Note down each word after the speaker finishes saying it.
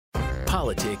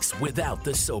Politics without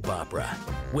the soap opera,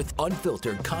 with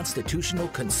unfiltered constitutional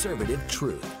conservative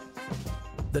truth.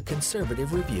 The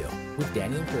Conservative Review with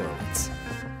Daniel Horowitz.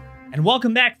 And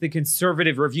welcome back to the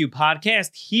Conservative Review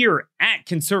podcast here at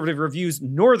Conservative Review's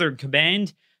Northern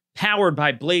Command, powered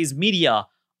by Blaze Media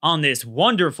on this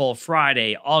wonderful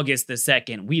Friday, August the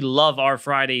 2nd. We love our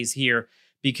Fridays here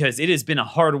because it has been a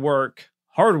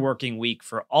hardworking week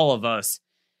for all of us.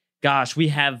 Gosh, we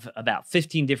have about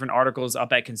 15 different articles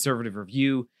up at Conservative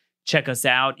Review. Check us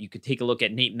out. You could take a look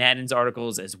at Nate Madden's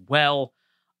articles as well.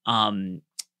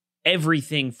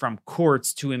 Everything from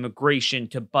courts to immigration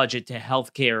to budget to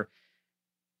healthcare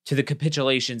to the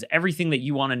capitulations, everything that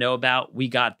you want to know about, we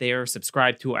got there.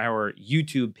 Subscribe to our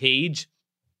YouTube page.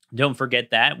 Don't forget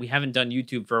that. We haven't done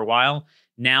YouTube for a while.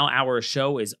 Now our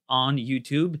show is on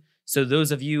YouTube. So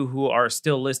those of you who are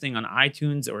still listening on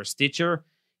iTunes or Stitcher,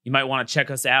 you might want to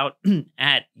check us out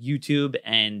at YouTube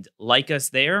and like us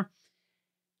there.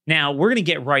 Now, we're going to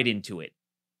get right into it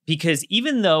because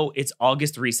even though it's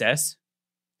August recess,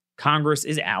 Congress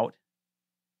is out,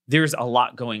 there's a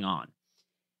lot going on.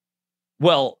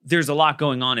 Well, there's a lot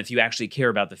going on if you actually care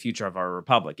about the future of our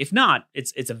republic. If not,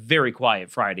 it's a very quiet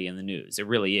Friday in the news. It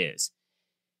really is.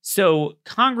 So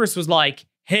Congress was like,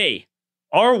 hey,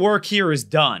 our work here is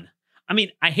done. I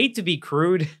mean, I hate to be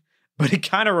crude, but it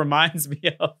kind of reminds me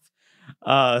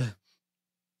of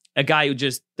a guy who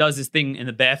just does his thing in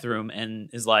the bathroom and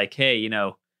is like, hey,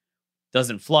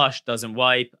 doesn't flush, doesn't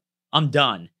wipe. I'm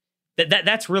done.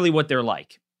 That's really what they're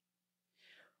like.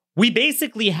 We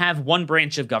basically have one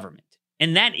branch of government,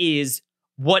 and that is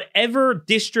whatever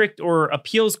district or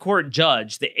appeals court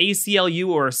judge the ACLU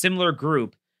or a similar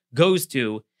group goes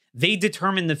to, they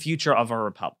determine the future of our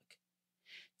republic.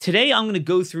 Today, I'm going to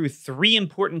go through 3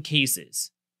 important cases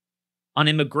on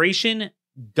immigration,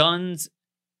 guns,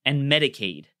 and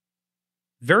Medicaid.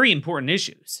 Very important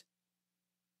issues.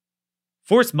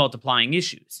 Force multiplying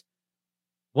issues.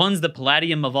 One's the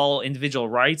palladium of all individual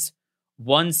rights.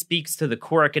 One speaks to the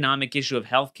core economic issue of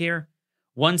healthcare.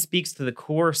 One speaks to the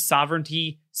core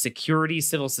sovereignty, security,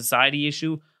 civil society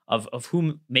issue of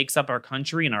whom makes up our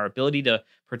country and our ability to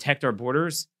protect our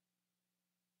borders.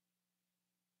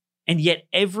 And yet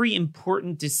every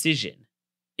important decision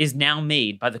is now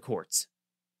made by the courts.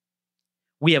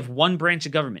 We have one branch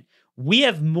of government. We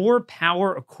have more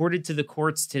power accorded to the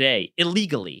courts today,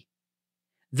 illegally,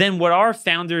 than what our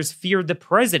founders feared the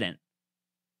president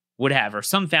would have, or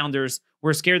some founders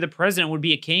were scared the president would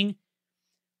be a king.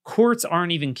 Courts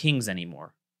aren't even kings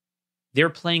anymore.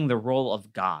 They're playing the role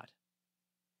of God.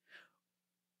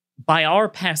 By our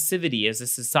passivity as a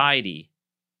society,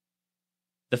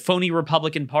 the phony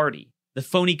Republican Party, the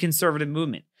phony conservative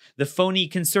movement, the phony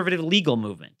conservative legal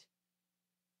movement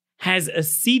has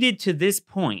acceded to this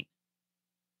point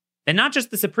that not just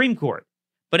the Supreme Court,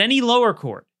 but any lower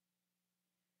court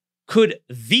could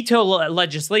veto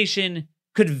legislation,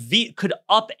 could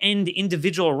upend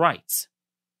individual rights.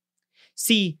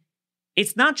 See,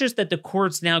 it's not just that the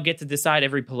courts now get to decide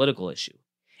every political issue.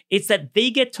 It's that they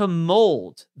get to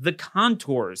mold the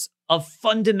contours of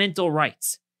fundamental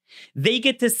rights. They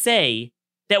get to say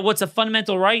that what's a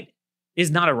fundamental right is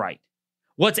not a right.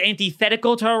 What's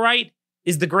antithetical to a right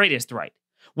is the greatest right.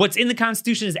 What's in the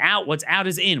Constitution is out. What's out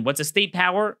is in. What's a state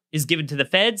power is given to the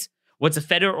feds. What's a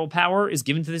federal power is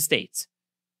given to the states.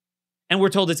 And we're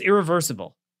told it's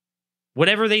irreversible.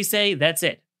 Whatever they say, that's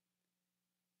it.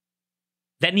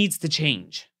 That needs to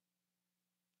change.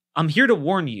 I'm here to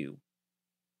warn you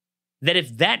that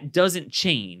if that doesn't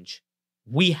change,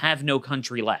 we have no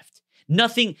country left.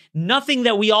 Nothing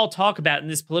that we all talk about in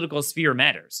this political sphere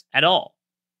matters at all.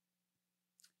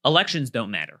 Elections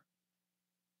don't matter.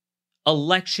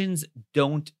 Elections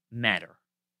don't matter.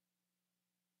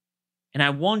 And I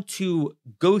want to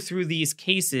go through these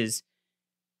cases,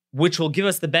 which will give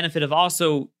us the benefit of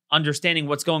also understanding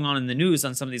what's going on in the news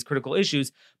on some of these critical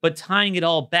issues, but tying it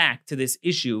all back to this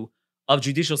issue of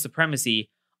judicial supremacy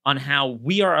on how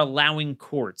we are allowing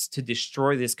courts to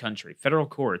destroy this country, federal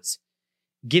courts,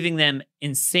 giving them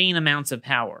insane amounts of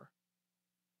power.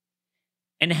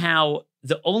 And how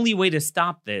the only way to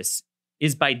stop this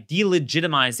is by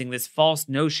delegitimizing this false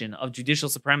notion of judicial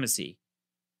supremacy.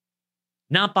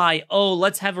 Not by,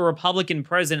 let's have a Republican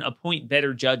president appoint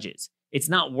better judges. It's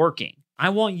not working. I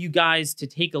want you guys to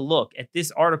take a look at this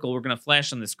article we're going to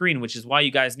flash on the screen, which is why you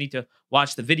guys need to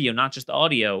watch the video, not just the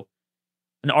audio.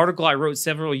 An article I wrote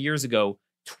several years ago,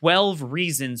 12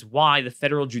 reasons why the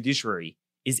federal judiciary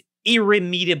is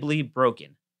irremediably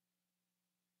broken.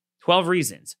 12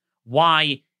 reasons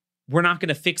why we're not going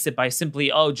to fix it by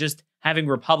simply, just having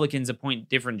Republicans appoint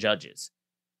different judges.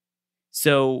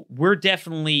 So we're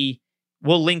definitely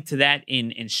we'll link to that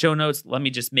in show notes. Let me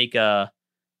just make a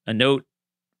note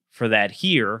for that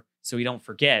here so we don't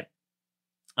forget.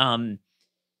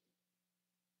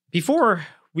 Before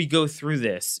we go through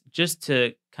this, just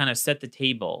to kind of set the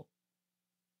table,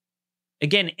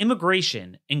 again,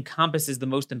 immigration encompasses the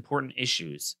most important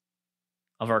issues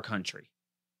of our country.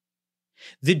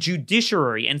 The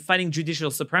judiciary and fighting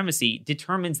judicial supremacy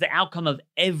determines the outcome of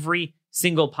every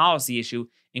single policy issue,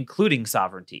 including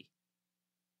sovereignty.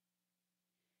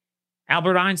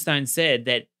 Albert Einstein said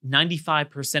that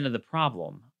 95% of the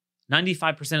problem,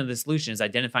 95% of the solution is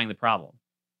identifying the problem.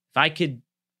 If I could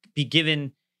be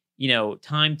given,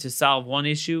 time to solve one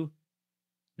issue,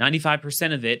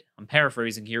 95% of it, I'm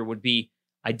paraphrasing here, would be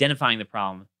identifying the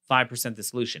problem, 5% the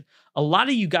solution. A lot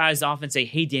of you guys often say,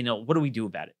 hey, Daniel, what do we do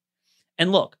about it?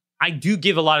 And look, I do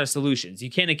give a lot of solutions. You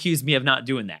can't accuse me of not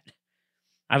doing that.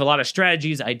 I have a lot of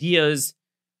strategies, ideas.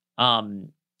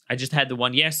 I just had the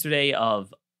one yesterday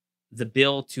of the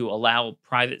bill to allow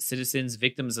private citizens,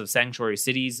 victims of sanctuary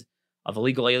cities, of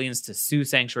illegal aliens, to sue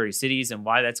sanctuary cities and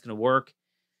why that's going to work.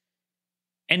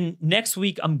 And next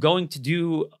week, I'm going to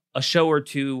do a show or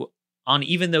two on,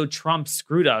 even though Trump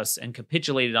screwed us and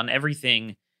capitulated on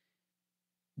everything,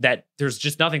 that there's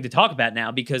just nothing to talk about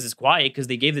now because it's quiet, because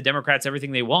they gave the Democrats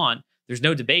everything they want. There's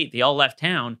no debate. They all left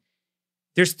town.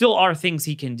 There still are things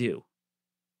he can do.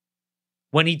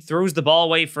 When he throws the ball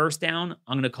away first down,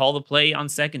 I'm going to call the play on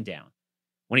second down.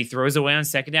 When he throws away on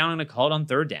second down, I'm going to call it on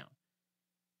third down.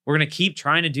 We're going to keep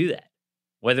trying to do that,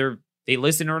 whether they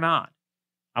listen or not.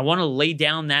 I want to lay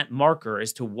down that marker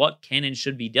as to what can and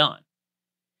should be done.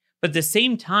 But at the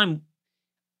same time,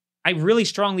 I really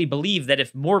strongly believe that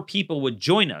if more people would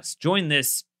join us, join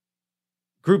this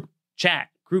group chat,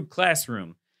 group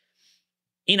classroom,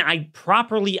 in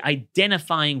properly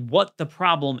identifying what the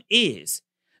problem is,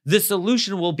 the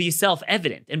solution will be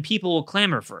self-evident and people will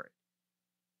clamor for it.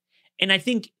 And I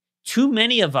think too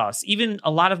many of us, even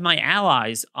a lot of my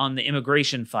allies on the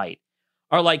immigration fight,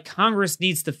 are like, Congress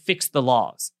needs to fix the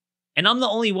laws. And I'm the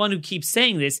only one who keeps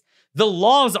saying this. The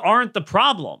laws aren't the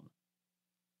problem.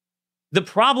 The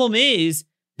problem is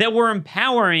that we're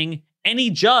empowering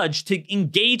any judge to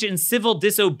engage in civil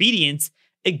disobedience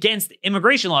against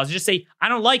immigration laws. Just say, I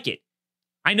don't like it.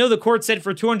 I know the court said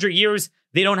for 200 years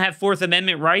they don't have Fourth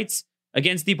Amendment rights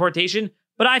against deportation,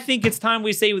 but I think it's time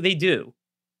we say they do.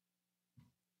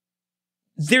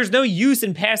 There's no use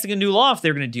in passing a new law if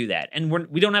they're going to do that. And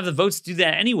we don't have the votes to do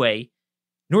that anyway,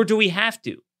 nor do we have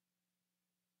to.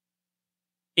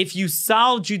 If you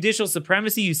solve judicial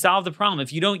supremacy, you solve the problem.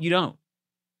 If you don't, you don't.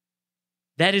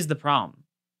 That is the problem.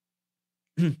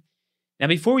 Now,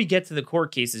 before we get to the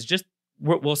court cases,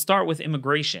 we'll start with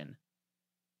immigration.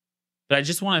 But I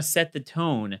just want to set the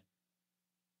tone.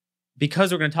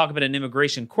 Because we're going to talk about an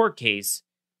immigration court case,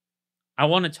 I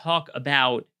want to talk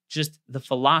about just the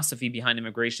philosophy behind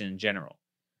immigration in general.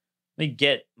 Let me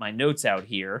get my notes out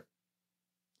here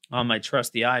on my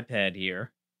trusty iPad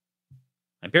here.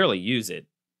 I barely use it.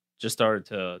 Just started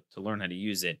to learn how to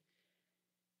use it.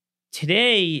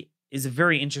 Today is a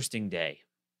very interesting day,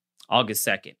 August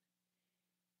 2nd.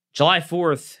 July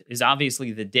 4th is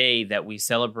obviously the day that we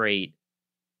celebrate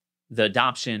the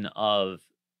adoption of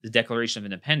the Declaration of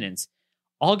Independence.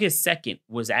 August 2nd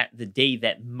was at the day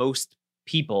that most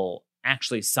people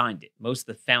actually signed it. Most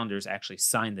of the founders actually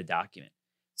signed the document.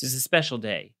 This is a special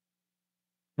day.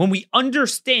 When we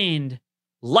understand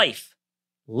life,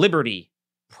 liberty,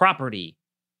 property,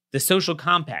 the social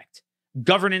compact,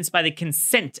 governance by the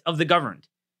consent of the governed.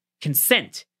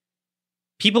 Consent.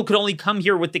 People could only come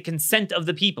here with the consent of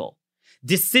the people.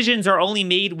 Decisions are only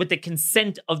made with the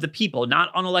consent of the people,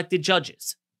 not unelected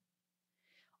judges.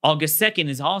 August 2nd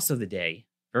is also the day,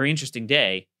 very interesting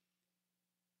day,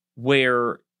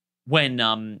 when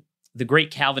the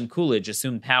great Calvin Coolidge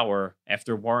assumed power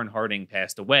after Warren Harding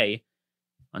passed away,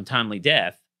 untimely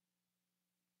death.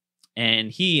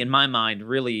 And he, in my mind,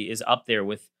 really is up there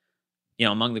with,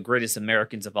 among the greatest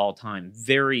Americans of all time.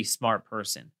 Very smart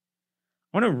person.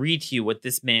 I want to read to you what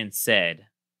this man said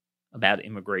about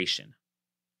immigration.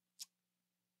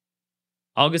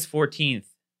 August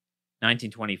 14th,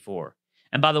 1924.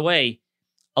 And by the way,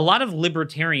 a lot of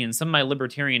libertarians, some of my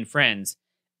libertarian friends,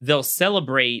 they'll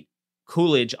celebrate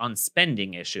Coolidge on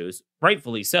spending issues,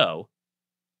 rightfully so,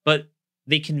 but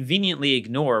they conveniently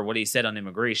ignore what he said on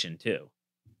immigration too.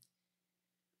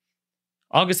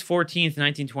 August 14th,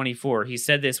 1924, he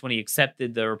said this when he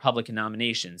accepted the Republican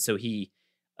nomination. So he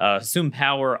assumed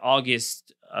power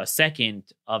August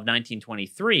 2nd of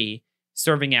 1923,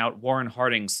 serving out Warren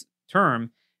Harding's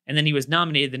term, and then he was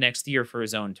nominated the next year for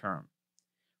his own term.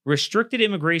 Restricted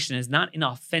immigration is not an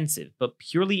offensive, but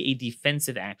purely a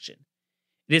defensive action.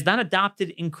 It is not adopted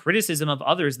in criticism of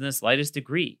others in the slightest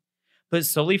degree, but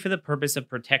solely for the purpose of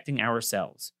protecting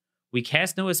ourselves. We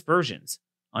cast no aspersions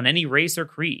on any race or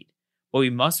creed, but we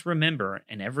must remember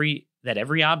that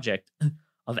every object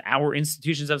of our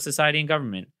institutions of society and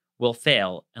government will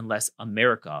fail unless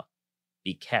America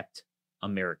be kept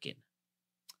American.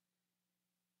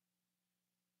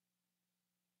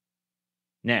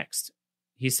 Next,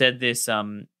 he said this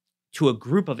to a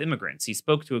group of immigrants. He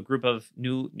spoke to a group of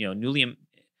newly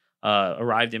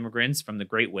arrived immigrants from the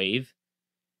Great Wave.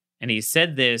 And he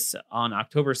said this on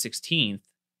October 16th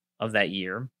of that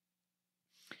year.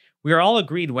 We are all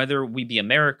agreed, whether we be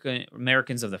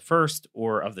Americans of the first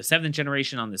or of the seventh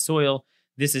generation on the soil,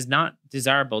 this is not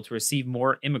desirable to receive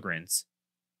more immigrants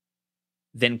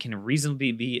than can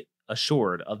reasonably be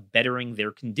assured of bettering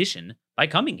their condition by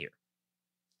coming here.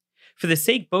 For the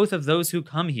sake both of those who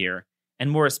come here,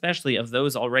 and more especially of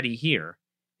those already here,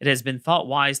 it has been thought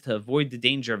wise to avoid the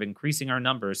danger of increasing our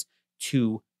numbers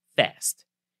too fast.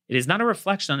 It is not a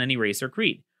reflection on any race or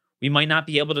creed. We might not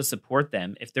be able to support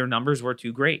them if their numbers were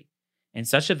too great. In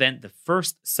such event, the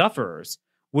first sufferers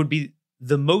would be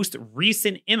the most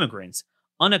recent immigrants,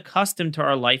 unaccustomed to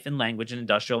our life and language and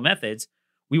industrial methods.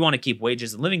 We want to keep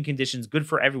wages and living conditions good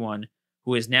for everyone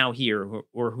who is now here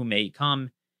or who may come.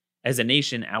 As a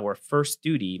nation, our first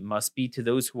duty must be to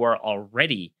those who are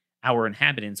already our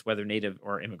inhabitants, whether native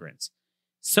or immigrants.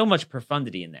 So much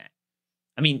profundity in that.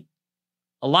 I mean,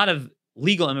 a lot of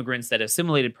legal immigrants that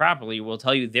assimilated properly will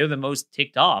tell you they're the most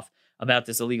ticked off about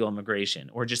this illegal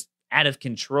immigration, or just out of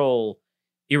control,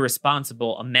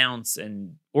 irresponsible amounts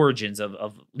and origins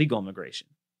of legal immigration.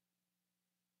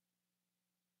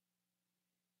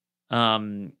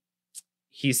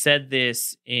 He said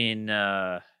this in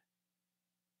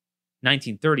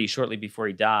 1930, shortly before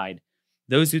he died.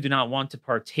 Those who do not want to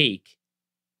partake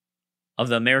of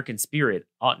the American spirit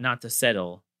ought not to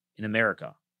settle in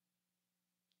America.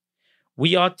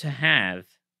 We ought to have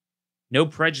no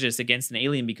prejudice against an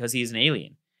alien because he is an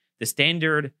alien. The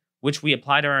standard which we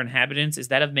apply to our inhabitants is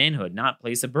that of manhood, not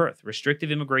place of birth.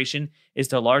 Restrictive immigration is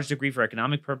to a large degree for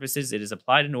economic purposes. It is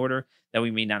applied in order that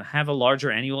we may not have a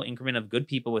larger annual increment of good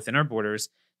people within our borders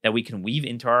that we can weave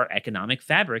into our economic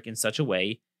fabric in such a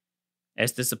way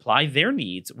as to supply their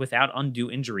needs without undue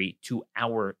injury to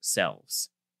ourselves.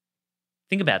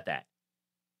 Think about that.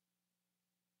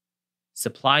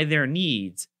 Supply their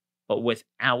needs, but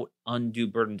without undue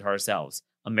burden to ourselves.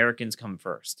 Americans come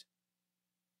first.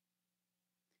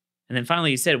 And then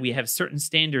finally, he said, we have certain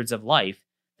standards of life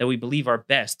that we believe are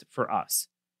best for us.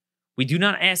 We do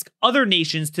not ask other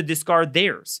nations to discard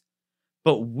theirs,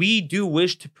 but we do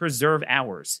wish to preserve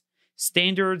ours.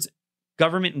 Standards,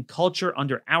 government, and culture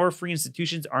under our free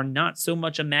institutions are not so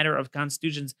much a matter of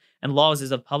constitutions and laws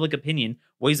as of public opinion,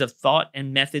 ways of thought,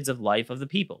 and methods of life of the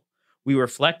people. We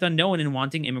reflect on knowing and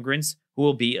wanting immigrants who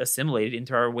will be assimilated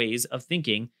into our ways of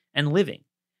thinking and living.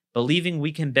 Believing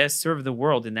we can best serve the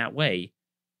world in that way,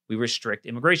 we restrict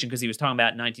immigration, because he was talking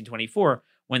about 1924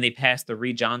 when they passed the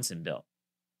Reed-Johnson bill.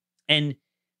 And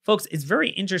folks, it's very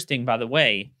interesting, by the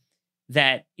way,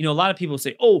 that, a lot of people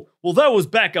say, oh, well, that was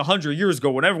back 100 years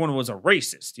ago when everyone was a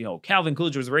racist. Calvin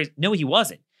Coolidge was a racist. No, he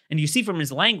wasn't. And you see from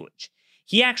his language,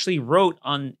 he actually wrote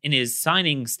in his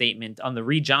signing statement on the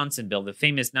Reed-Johnson bill, the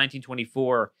famous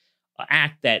 1924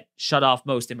 act that shut off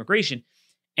most immigration.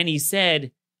 And he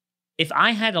said, if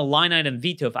I had a line item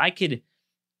veto, if I could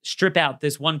strip out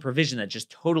this one provision that just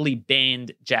totally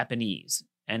banned Japanese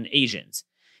and Asians.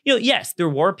 Yes, there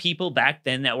were people back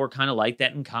then that were kind of like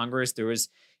that in Congress. There was,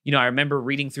 I remember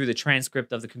reading through the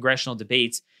transcript of the congressional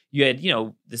debates. You had,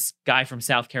 this guy from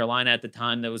South Carolina at the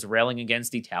time that was railing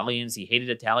against Italians. He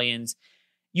hated Italians.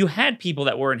 You had people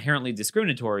that were inherently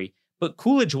discriminatory, but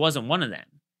Coolidge wasn't one of them.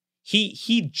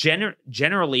 He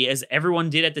generally, as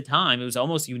everyone did at the time, it was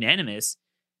almost unanimous.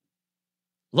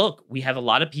 Look, we have a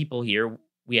lot of people here.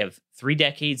 We have 3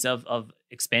 decades of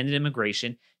expanded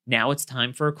immigration. Now it's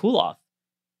time for a cool-off.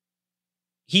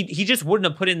 He just wouldn't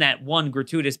have put in that one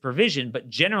gratuitous provision, but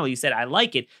generally he said, I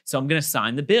like it, so I'm going to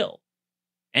sign the bill.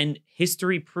 And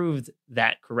history proved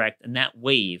that correct, and that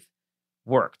wave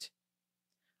worked.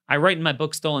 I write in my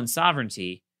book, Stolen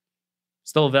Sovereignty,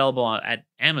 still available at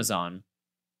Amazon.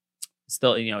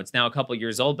 Still, it's now a couple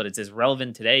years old, but it's as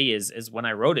relevant today as when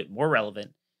I wrote it, more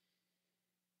relevant,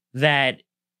 that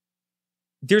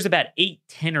there's about 8,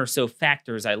 10 or so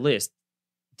factors I list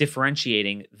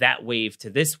differentiating that wave to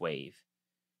this wave,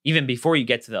 even before you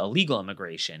get to the illegal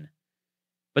immigration.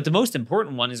 But the most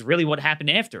important one is really what happened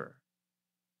after.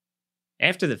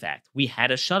 After the fact, we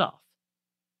had a shutoff.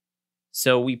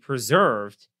 So we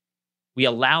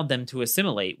allowed them to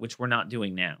assimilate, which we're not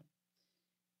doing now.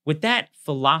 with that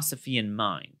philosophy in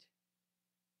mind,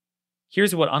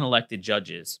 here's what unelected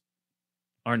judges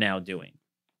are now doing.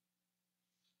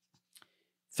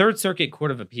 Third Circuit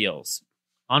Court of Appeals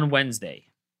on Wednesday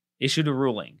issued a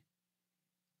ruling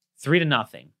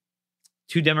 3-0.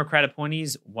 2 Democrat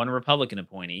appointees, 1 Republican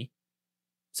appointee.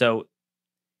 So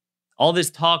all this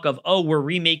talk of, oh, we're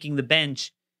remaking the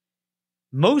bench.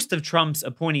 Most of Trump's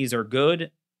appointees are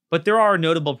good, but there are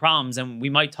notable problems, and we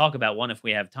might talk about one if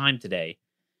we have time today.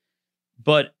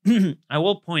 But I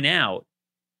will point out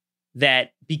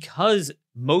that because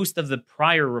most of the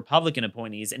prior Republican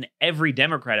appointees and every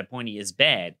Democrat appointee is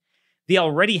bad, they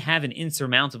already have an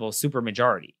insurmountable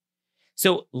supermajority.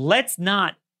 So let's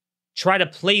not try to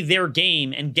play their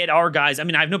game and get our guys. I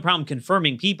mean, I have no problem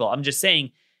confirming people. I'm just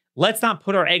saying, let's not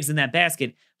put our eggs in that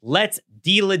basket. Let's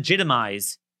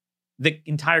delegitimize the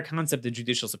entire concept of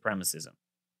judicial supremacism.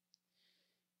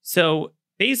 So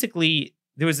basically,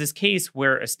 there was this case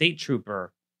where a state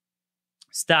trooper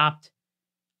stopped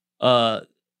a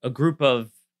group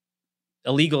of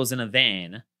illegals in a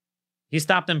van. He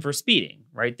stopped them for speeding,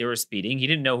 right? They were speeding. He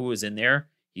didn't know who was in there.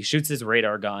 He shoots his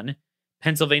radar gun.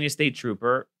 Pennsylvania state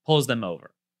trooper pulls them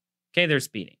over. Okay, they're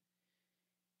speeding.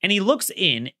 And he looks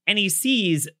in and he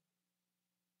sees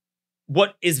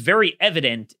what is very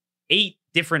evident, 8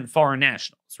 different foreign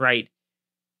nationals, right?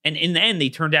 And in the end, they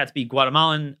turned out to be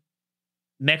Guatemalan,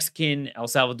 Mexican, El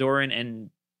Salvadoran, and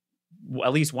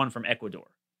at least 1 from Ecuador.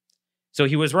 So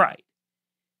he was right.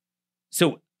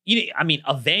 So, I mean,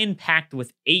 a van packed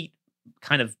with 8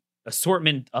 kind of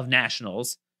assortment of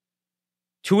nationals.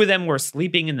 2 of them were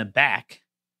sleeping in the back,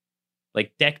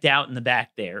 like decked out in the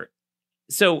back there.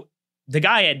 So the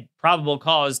guy had probable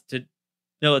cause to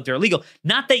know that they're illegal.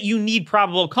 Not that you need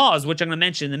probable cause, which I'm going to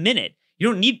mention in a minute. You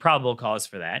don't need probable cause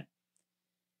for that.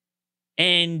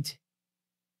 And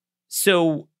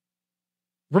so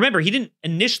remember, he didn't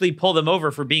initially pull them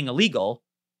over for being illegal,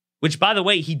 which, by the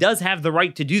way, he does have the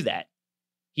right to do that.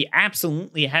 He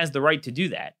absolutely has the right to do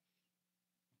that.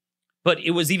 But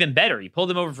it was even better. He pulled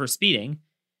them over for speeding.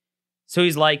 So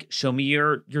he's like, show me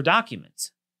your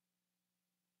documents.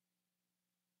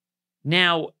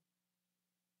 Now,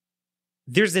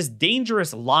 there's this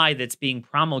dangerous lie that's being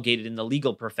promulgated in the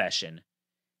legal profession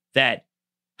that,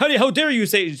 how dare you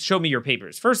say, show me your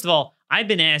papers? First of all, I've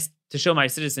been asked to show my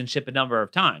citizenship a number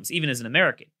of times, even as an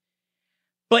American.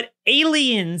 But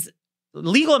aliens,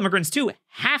 legal immigrants too,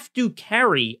 have to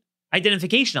carry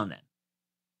identification on them.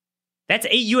 That's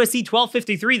 8 U.S.C.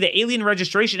 1253, the Alien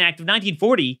Registration Act of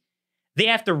 1940. They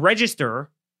have to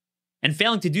register, and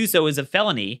failing to do so is a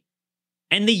felony.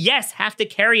 And they, yes, have to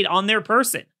carry it on their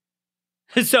person.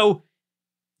 So,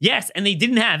 yes, and they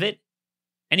didn't have it.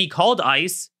 And he called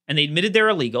ICE, and they admitted they're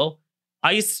illegal.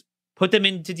 ICE put them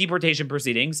into deportation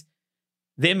proceedings.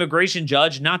 The immigration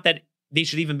judge, not that they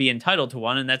should even be entitled to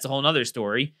one, and that's a whole other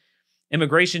story.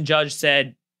 Immigration judge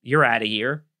said, you're out of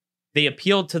here. They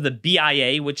appealed to the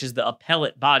BIA, which is the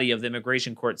appellate body of the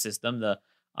immigration court system, the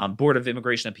Board of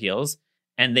Immigration Appeals,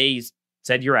 and they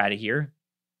said, you're out of here.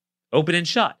 Open and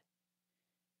shut.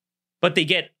 But they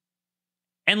get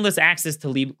endless access to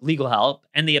legal help,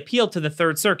 and they appeal to the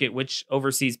Third Circuit, which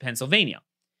oversees Pennsylvania.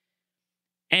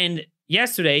 And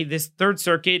yesterday, this Third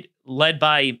Circuit, led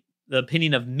by the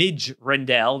opinion of Midge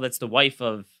Rendell, that's the wife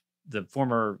of the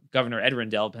former Governor Ed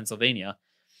Rendell of Pennsylvania,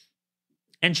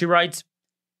 and she writes,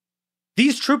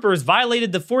 these troopers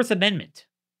violated the Fourth Amendment.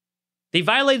 They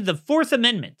violated the Fourth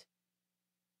Amendment.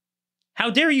 How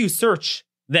dare you search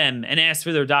them and ask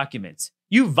for their documents?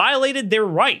 You violated their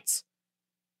rights.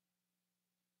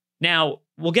 Now,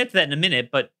 we'll get to that in a minute,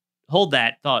 but hold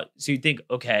that thought. So you think,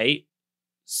 okay,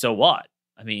 so what?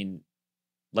 I mean,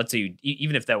 let's say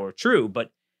even if that were true,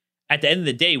 but at the end of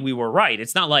the day, we were right.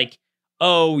 It's not like,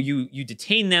 oh, you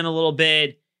detain them a little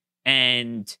bit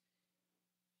and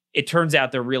it turns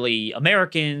out they're really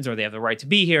Americans or they have the right to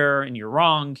be here and you're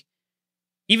wrong.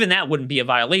 Even that wouldn't be a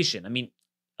violation. I mean,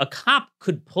 a cop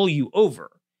could pull you over.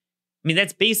 I mean,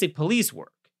 that's basic police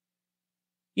work.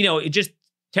 You know, it just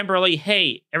temporarily,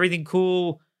 hey, everything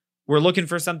cool? We're looking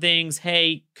for some things.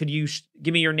 Hey, could you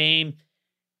give me your name?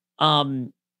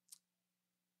 You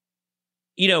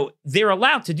know, they're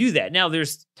allowed to do that. Now,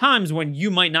 there's times when you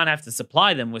might not have to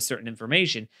supply them with certain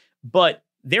information, but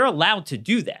they're allowed to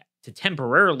do that, to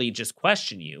temporarily just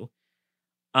question you.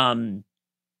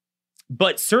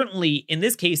 But certainly, in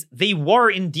this case, they were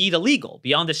indeed illegal,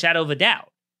 beyond a shadow of a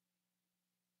doubt.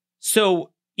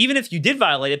 So even if you did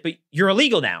violate it, but you're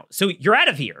illegal now, so you're out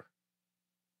of here.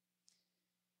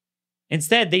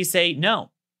 Instead, they say,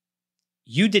 no,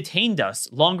 you detained us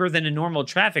longer than a normal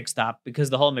traffic stop because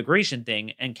of the whole immigration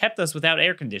thing and kept us without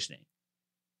air conditioning.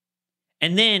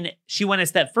 And then she went a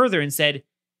step further and said,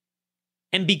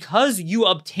 and because you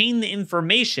obtained the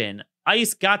information,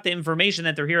 ICE got the information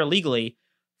that they're here illegally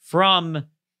from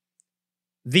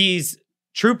these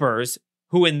troopers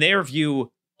who, in their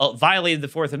view, violated the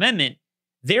Fourth Amendment.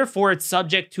 Therefore, it's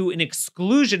subject to an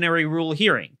exclusionary rule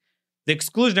hearing. The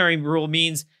exclusionary rule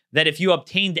means that if you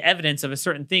obtained evidence of a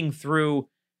certain thing through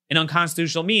an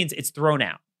unconstitutional means, it's thrown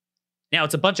out. Now,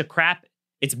 it's a bunch of crap.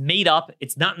 It's made up.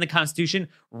 It's not in the Constitution.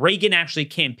 Reagan actually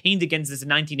campaigned against this in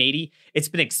 1980. It's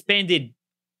been expanded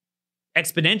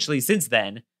exponentially since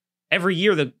then. Every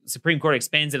year, the Supreme Court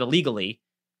expands it illegally.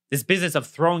 This business of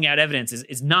throwing out evidence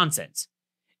is nonsense.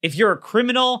 If you're a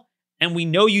criminal and we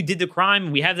know you did the crime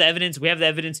and we have the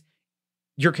evidence,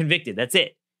 you're convicted. That's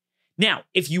it. Now,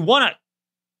 if you want to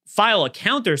file a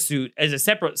countersuit as a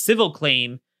separate civil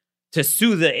claim to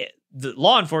sue the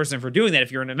law enforcement for doing that,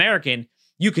 if you're an American,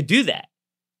 you could do that.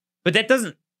 But that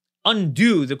doesn't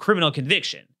undo the criminal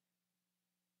conviction.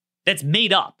 That's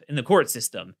made up in the court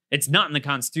system. It's not in the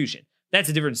Constitution. That's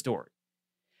a different story.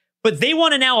 But they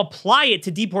want to now apply it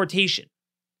to deportation.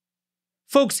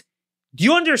 Folks, do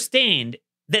you understand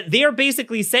that they're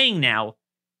basically saying now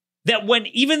that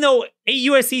even though 8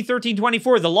 U.S.C.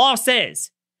 1324, the law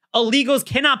says illegals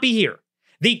cannot be here,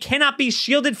 they cannot be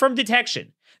shielded from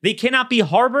detection, they cannot be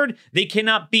harbored, they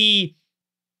cannot be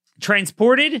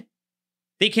transported,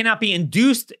 they cannot be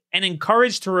induced and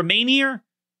encouraged to remain here.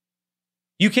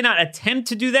 You cannot attempt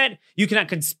to do that. You cannot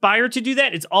conspire to do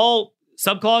that. It's all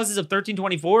subclauses of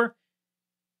 1324.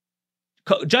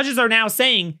 Judges are now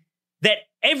saying that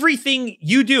everything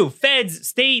you do, feds,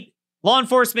 state, law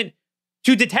enforcement,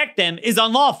 to detect them is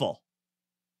unlawful.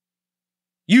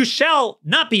 You shall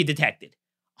not be detected.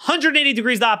 180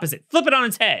 degrees the opposite. Flip it on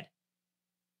its head.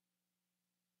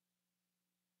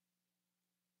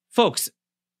 Folks,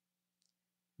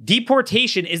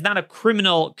 deportation is not a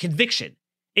criminal conviction.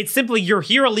 It's simply you're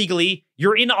here illegally,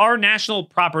 you're in our national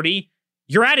property,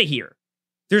 you're out of here.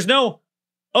 There's no,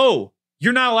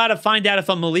 you're not allowed to find out if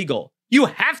I'm illegal. You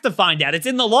have to find out. It's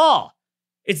in the law.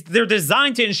 They're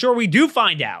designed to ensure we do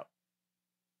find out.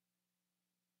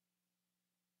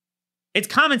 It's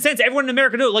common sense. Everyone in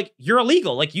America knows, you're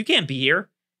illegal. You can't be here.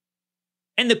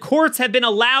 And the courts have been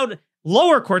allowed,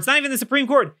 lower courts, not even the Supreme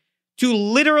Court, to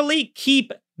literally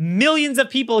keep millions of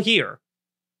people here.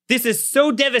 This is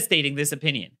so devastating, this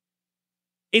opinion.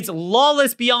 It's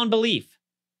lawless beyond belief.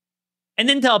 And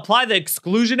then to apply the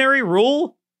exclusionary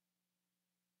rule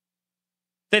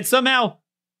that somehow,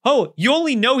 you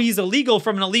only know he's illegal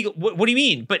from an illegal... What do you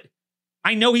mean? But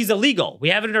I know he's illegal. We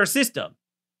have it in our system.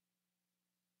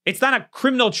 It's not a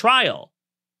criminal trial.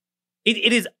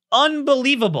 It is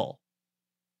unbelievable.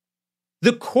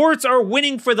 The courts are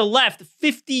winning for the left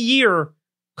 50-year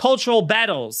cultural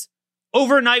battles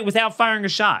overnight without firing a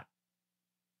shot.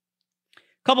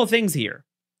 Couple things here.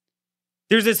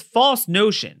 There's this false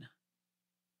notion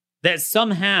that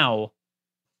somehow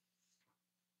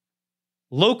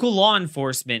local law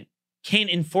enforcement can't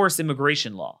enforce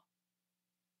immigration law.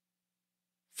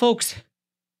 Folks,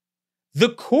 the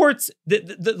courts,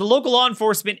 the local law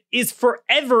enforcement is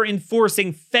forever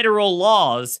enforcing federal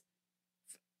laws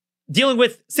dealing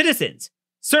with citizens,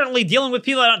 certainly dealing with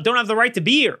people that don't have the right to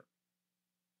be here.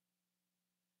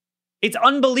 It's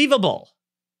unbelievable.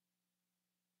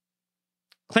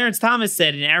 Clarence Thomas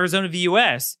said in Arizona v.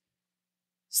 U.S.,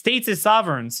 states as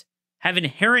sovereigns have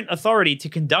inherent authority to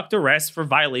conduct arrests for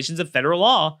violations of federal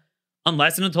law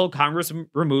unless and until Congress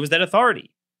removes that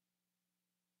authority.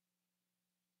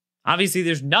 Obviously,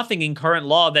 there's nothing in current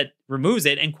law that removes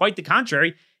it, and quite the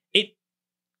contrary, it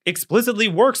explicitly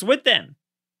works with them.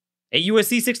 At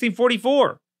USC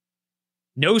 1644,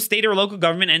 no state or local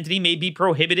government entity may be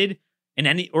prohibited in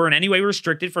any way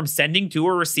restricted from sending to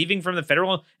or receiving from the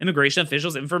federal immigration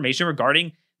officials information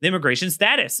regarding the immigration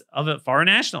status of a foreign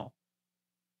national.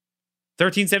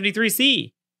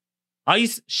 1373C,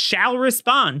 ICE shall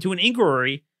respond to an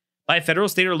inquiry by a federal,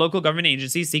 state, or local government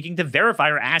agency seeking to verify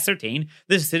or ascertain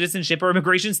the citizenship or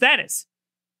immigration status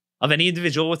of any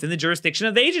individual within the jurisdiction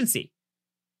of the agency.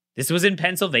 This was in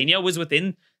Pennsylvania, was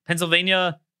within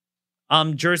Pennsylvania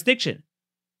jurisdiction.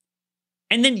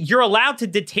 And then you're allowed to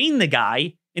detain the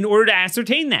guy in order to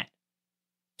ascertain that.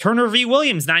 Turner v.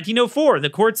 Williams, 1904, the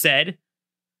court said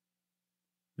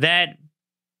that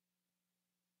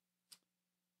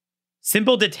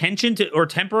simple detention or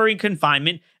temporary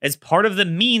confinement as part of the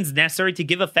means necessary to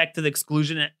give effect to the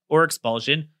exclusion or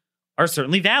expulsion are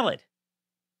certainly valid.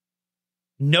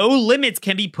 No limits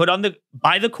can be put on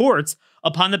by the courts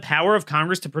upon the power of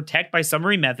Congress to protect by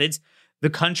summary methods the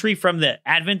country from the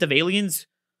advent of aliens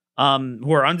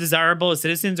who are undesirable as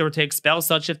citizens, or to expel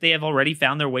such if they have already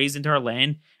found their ways into our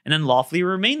land and unlawfully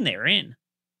remain therein.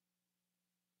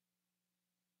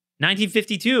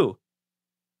 1952,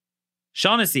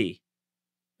 Shaughnessy.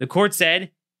 The court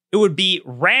said it would be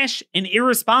rash and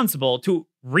irresponsible to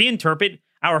reinterpret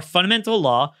our fundamental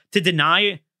law to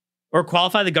deny or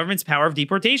qualify the government's power of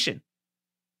deportation.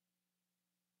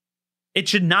 It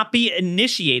should not be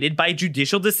initiated by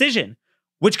judicial decision,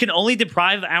 which can only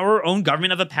deprive our own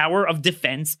government of a power of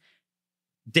defense.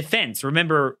 Defense,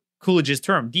 remember Coolidge's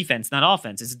term, defense, not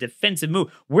offense. It's a defensive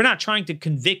move. We're not trying to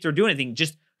convict or do anything.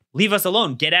 Just leave us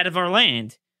alone. Get out of our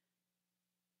land.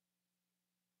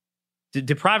 To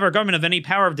deprive our government of any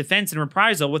power of defense and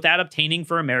reprisal without obtaining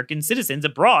for American citizens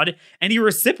abroad any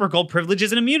reciprocal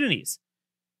privileges and immunities.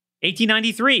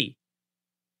 1893,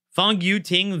 Fung Yu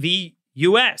Ting v.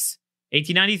 U.S.,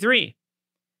 1893.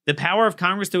 The power of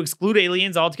Congress to exclude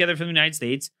aliens altogether from the United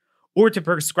States, or to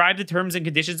prescribe the terms and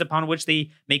conditions upon which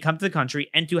they may come to the country,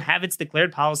 and to have its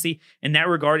declared policy in that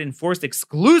regard enforced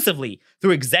exclusively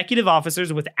through executive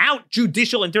officers without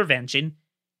judicial intervention,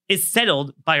 is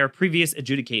settled by our previous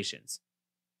adjudications.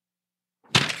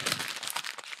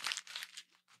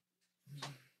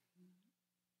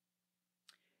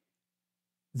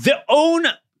 The own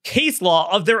case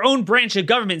law of their own branch of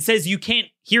government says you can't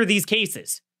hear these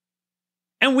cases.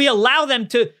 And we allow them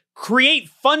to create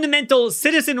fundamental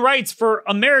citizen rights for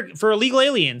illegal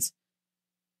aliens.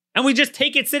 And we just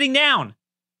take it sitting down.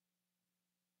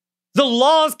 The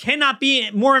laws cannot be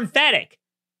more emphatic.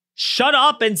 Shut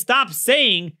up and stop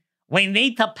saying we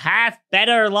need to pass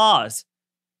better laws.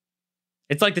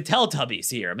 It's like the Teletubbies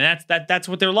here. I mean, that's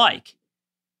what they're like.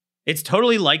 It's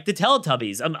totally like the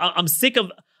Teletubbies. I'm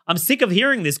sick of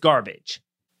hearing this garbage.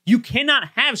 You cannot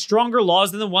have stronger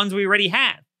laws than the ones we already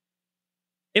have.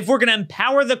 If we're going to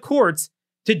empower the courts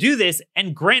to do this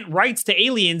and grant rights to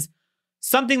aliens,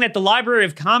 something that the Library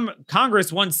of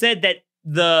Congress once said that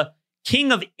the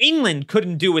King of England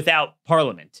couldn't do without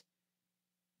Parliament,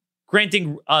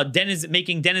 granting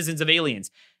making denizens of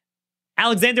aliens.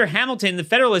 Alexander Hamilton, the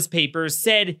Federalist Papers,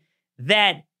 said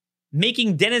that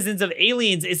making denizens of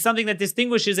aliens is something that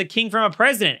distinguishes a king from a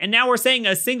president. And now we're saying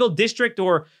a single district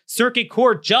or circuit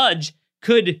court judge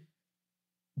could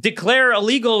declare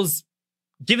illegals,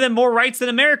 give them more rights than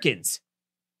Americans,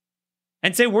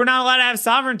 and say we're not allowed to have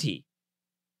sovereignty.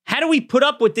 How do we put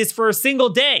up with this for a single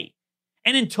day?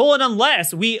 And until and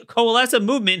unless we coalesce a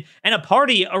movement and a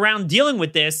party around dealing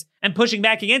with this and pushing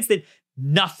back against it,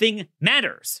 nothing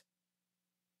matters.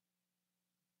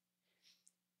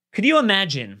 Could you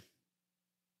imagine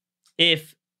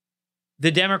if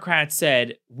the Democrats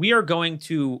said, we are going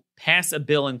to pass a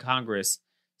bill in Congress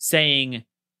saying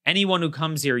anyone who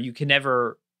comes here, you can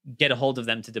never get a hold of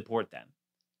them to deport them?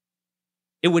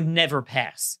 It would never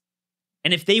pass.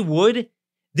 And if they would,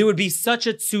 there would be such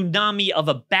a tsunami of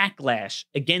a backlash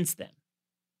against them.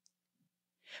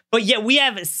 But yet we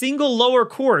have single lower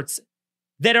courts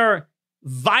that are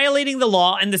violating the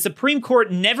law, and the Supreme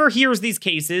Court never hears these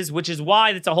cases, which is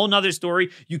why that's a whole nother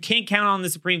story. You can't count on the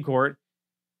Supreme Court,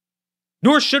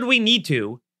 nor should we need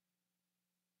to.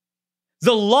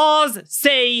 The laws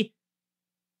say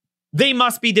they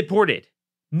must be deported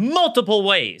multiple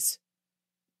ways.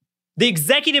 The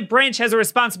executive branch has a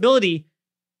responsibility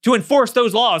to enforce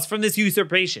those laws from this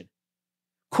usurpation.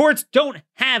 Courts don't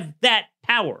have that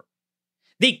power.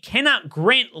 They cannot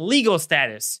grant legal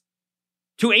status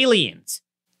to aliens.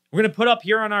 We're going to put up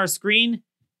here on our screen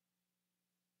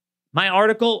my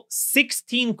article,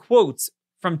 16 quotes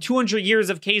from 200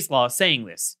 years of case law saying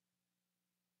this.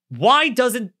 Why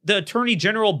doesn't the Attorney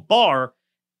General Barr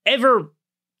ever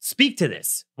speak to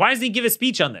this? Why doesn't he give a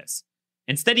speech on this?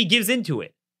 Instead, he gives into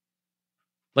it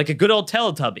like a good old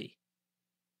Teletubby.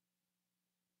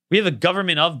 We have a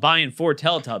government of, by, and for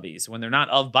Teletubbies when they're not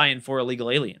of, by, and for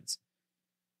illegal aliens.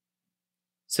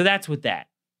 So that's with that.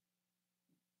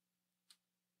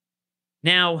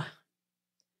 Now,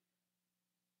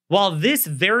 while this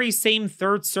very same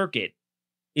Third Circuit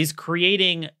is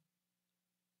creating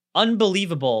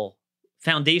unbelievable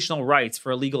foundational rights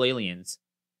for illegal aliens,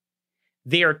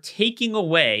 they are taking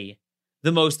away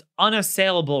the most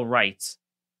unassailable rights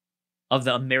of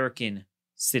the American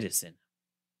citizen.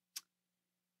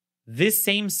 This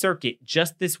same circuit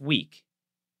just this week,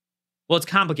 well, it's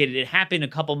complicated. It happened a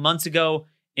couple months ago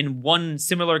in one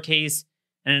similar case,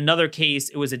 and in another case,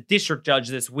 it was a district judge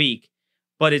this week,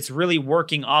 but it's really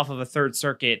working off of a Third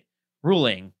Circuit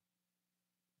ruling.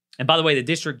 And by the way, the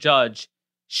district judge,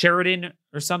 Sheridan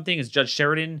or something, is Judge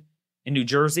Sheridan in New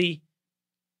Jersey,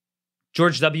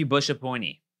 George W. Bush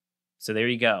appointee. So there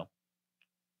you go.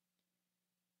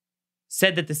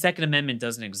 Said that the Second Amendment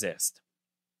doesn't exist.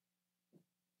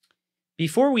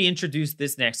 Before we introduce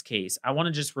this next case, I want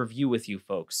to just review with you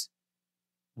folks.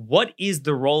 What is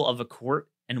the role of a court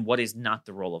and what is not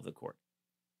the role of the court?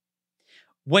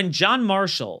 When John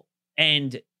Marshall,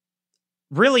 and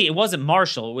really it wasn't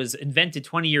Marshall, it was invented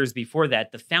 20 years before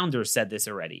that, the founders said this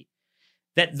already,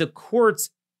 that the courts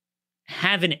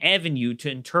have an avenue to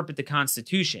interpret the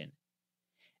Constitution.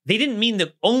 They didn't mean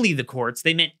that only the courts,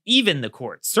 they meant even the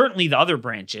courts, certainly the other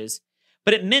branches,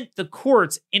 but it meant the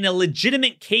courts in a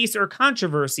legitimate case or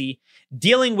controversy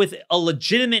dealing with a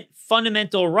legitimate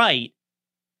fundamental right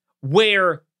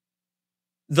where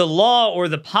the law or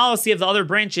the policy of the other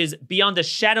branches, beyond a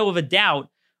shadow of a doubt,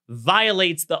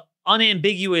 violates the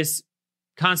unambiguous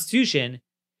Constitution.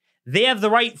 They have the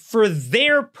right for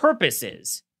their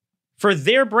purposes, for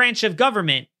their branch of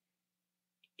government,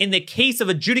 in the case of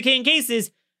adjudicating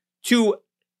cases, to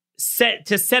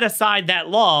set aside that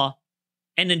law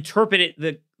and interpret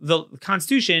it, the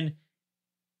Constitution,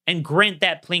 and grant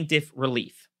that plaintiff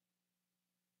relief.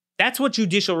 That's what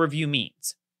judicial review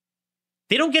means.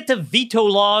 They don't get to veto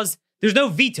laws. There's no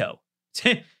veto.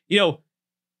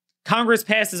 Congress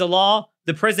passes a law,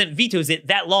 the president vetoes it,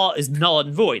 that law is null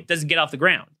and void, doesn't get off the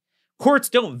ground. Courts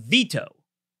don't veto.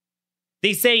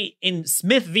 They say in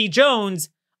Smith v. Jones,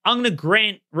 I'm going to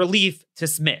grant relief to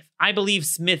Smith. I believe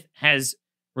Smith has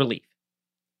relief.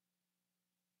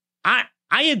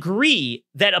 I agree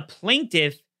that a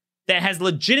plaintiff that has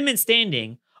legitimate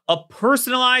standing, a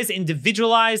personalized,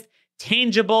 individualized,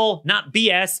 tangible, not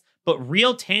BS, but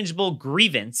real tangible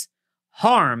grievance,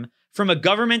 harm from a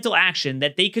governmental action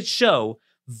that they could show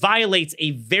violates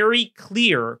a very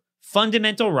clear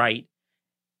fundamental right.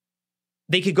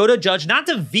 They could go to a judge, not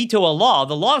to veto a law,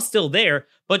 the law is still there,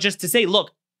 but just to say,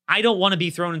 look, I don't want to be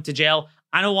thrown into jail.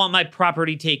 I don't want my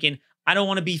property taken. I don't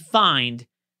want to be fined.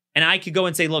 And I could go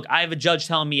and say, look, I have a judge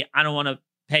telling me I don't want to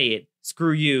pay it.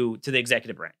 Screw you to the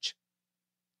executive branch.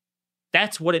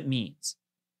 That's what it means.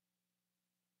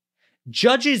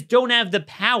 Judges don't have the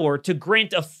power to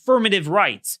grant affirmative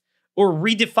rights or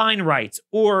redefine rights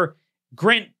or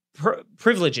grant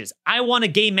privileges. I want a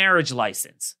gay marriage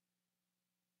license.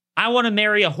 I want to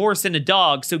marry a horse and a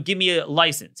dog, so give me a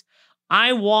license.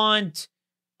 I want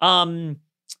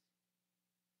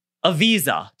a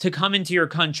visa to come into your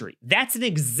country. That's an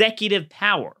executive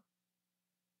power.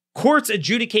 Courts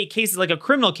adjudicate cases like a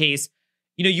criminal case.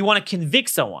 You want to convict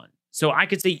someone. So I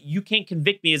could say, you can't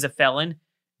convict me as a felon.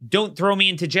 Don't throw me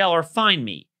into jail or fine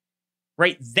me.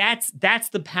 Right? That's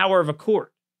the power of a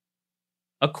court.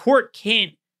 A court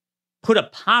can't put a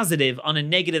positive on a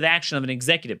negative action of an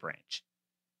executive branch.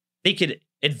 They could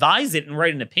advise it and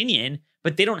write an opinion,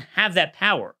 but they don't have that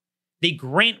power. They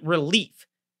grant relief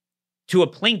to a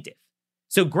plaintiff.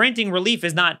 So granting relief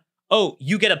is not, oh,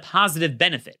 you get a positive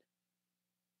benefit.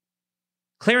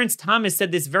 Clarence Thomas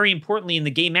said this very importantly in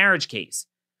the gay marriage case.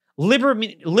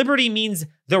 Liberty means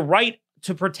the right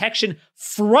to protection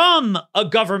from a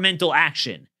governmental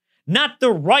action, not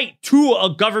the right to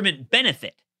a government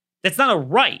benefit. That's not a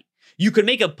right. You could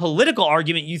make a political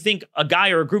argument you think a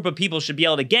guy or a group of people should be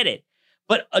able to get it,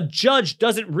 but a judge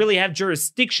doesn't really have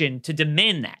jurisdiction to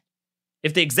demand that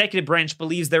if the executive branch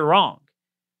believes they're wrong.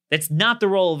 That's not the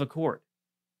role of a court.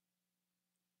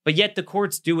 But yet the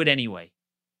courts do it anyway.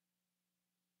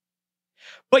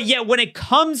 But yet when it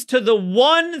comes to the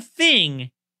one thing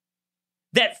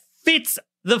that fits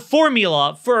the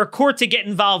formula for a court to get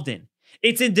involved in,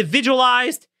 it's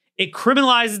individualized, it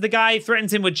criminalizes the guy,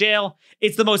 threatens him with jail,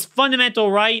 it's the most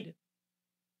fundamental right,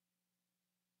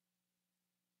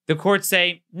 the courts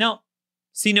say, no,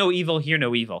 see no evil, hear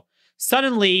no evil.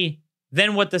 Suddenly,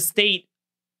 then what the state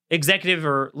executive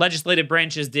or legislative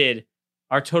branches did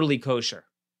are totally kosher.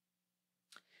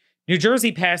 New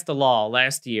Jersey passed a law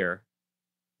last year,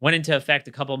 went into effect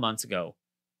a couple months ago,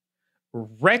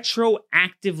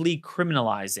 retroactively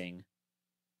criminalizing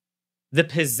the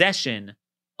possession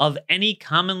of any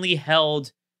commonly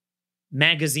held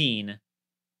magazine,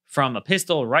 from a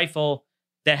pistol, rifle,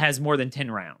 that has more than 10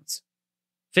 rounds.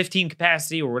 15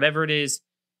 capacity or whatever it is,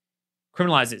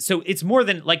 criminalize it. So it's more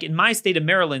than, like in my state of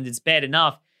Maryland, it's bad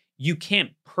enough you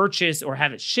can't purchase or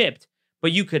have it shipped,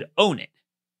 but you could own it.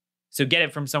 So get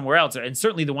it from somewhere else, and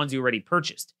certainly the ones you already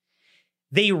purchased.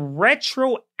 They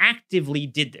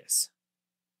retroactively did this.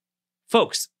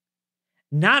 Folks,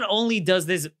 not only does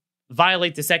this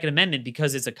violate the Second Amendment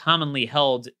because it's a commonly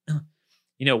held,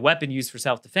 weapon used for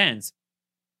self-defense,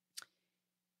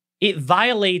 it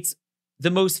violates the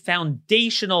most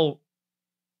foundational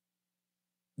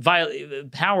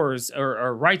powers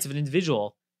or rights of an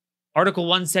individual. Article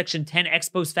 1, Section 10, ex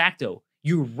post facto.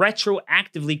 You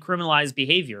retroactively criminalize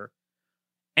behavior.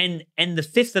 and the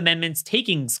Fifth Amendment's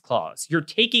takings clause. You're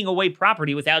taking away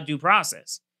property without due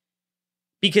process.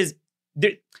 Because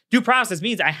due process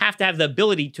means I have to have the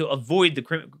ability to avoid the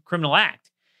criminal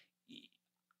act.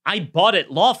 I bought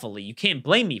it lawfully. You can't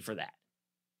blame me for that.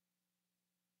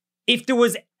 If there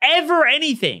was ever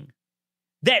anything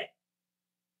that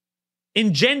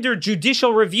engendered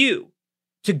judicial review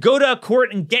to go to a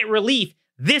court and get relief,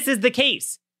 this is the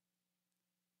case.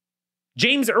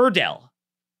 James Iredell,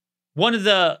 one of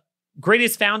the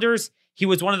greatest founders, he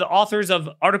was one of the authors of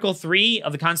Article 3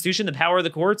 of the Constitution, the power of the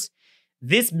courts.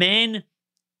 This man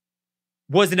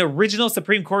was an original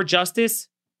Supreme Court justice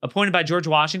appointed by George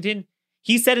Washington.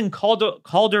 He said in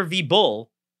Calder v. Bull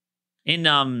in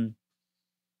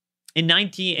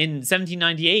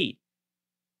 1798,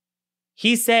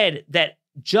 he said that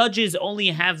judges only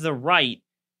have the right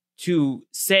to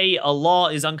say a law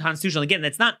is unconstitutional. Again,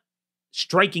 that's not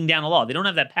striking down a law. They don't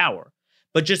have that power.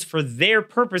 But just for their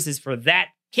purposes, for that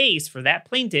case, for that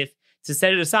plaintiff to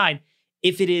set it aside,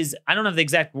 if it is, I don't have the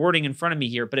exact wording in front of me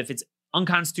here, but if it's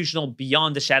unconstitutional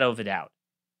beyond a shadow of a doubt.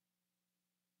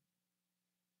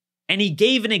 And he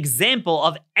gave an example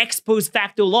of ex post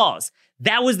facto laws.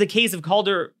 That was the case of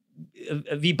Calder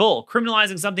v. Bull,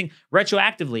 criminalizing something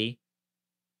retroactively.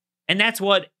 And that's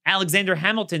what Alexander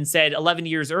Hamilton said 11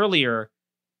 years earlier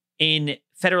in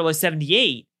Federalist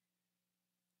 78.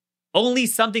 Only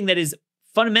something that is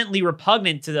fundamentally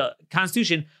repugnant to the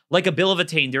Constitution, like a bill of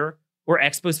attainder or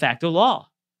ex post facto law.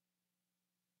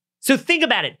 So think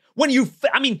about it.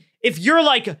 If you're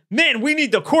like, man, we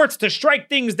need the courts to strike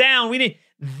things down.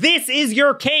 This is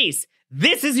your case.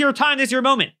 This is your time. This is your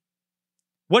moment.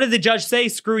 What did the judge say?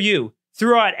 Screw you.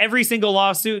 Threw out every single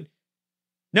lawsuit.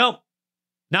 Nope.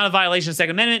 Not a violation of the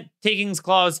Second Amendment, takings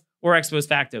clause, or ex post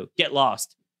facto. Get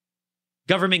lost.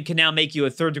 Government can now make you a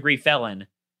third-degree felon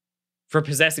for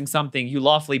possessing something you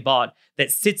lawfully bought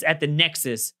that sits at the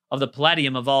nexus of the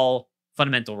palladium of all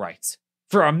fundamental rights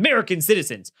for American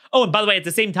citizens. Oh, and by the way, at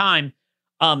the same time,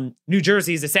 New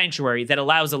Jersey is a sanctuary that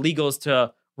allows illegals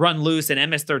to run loose,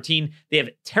 and MS-13, they have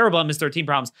terrible MS-13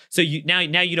 problems. So now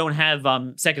you don't have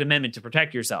Second Amendment to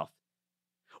protect yourself.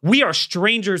 We are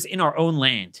strangers in our own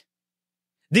land.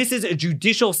 This is a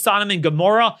judicial Sodom and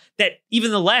Gomorrah that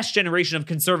even the last generation of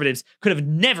conservatives could have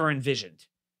never envisioned.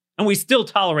 And we still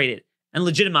tolerate it and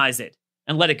legitimize it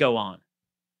and let it go on.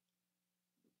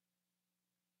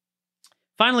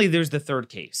 Finally, there's the third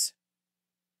case.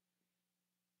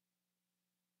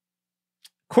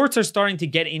 Courts are starting to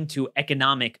get into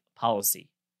economic policy.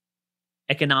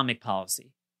 Economic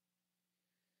policy.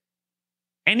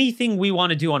 Anything we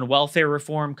want to do on welfare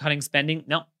reform, cutting spending,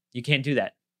 no, you can't do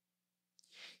that.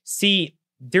 See,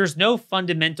 there's no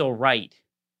fundamental right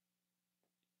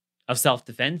of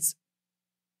self-defense,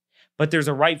 but there's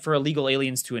a right for illegal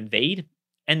aliens to invade,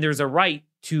 and there's a right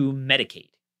to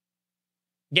Medicaid.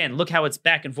 Again, look how it's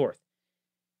back and forth,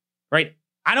 right?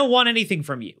 I don't want anything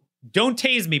from you. Don't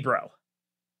tase me, bro.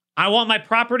 I want my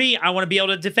property. I want to be able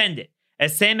to defend it.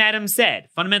 As Sam Adams said,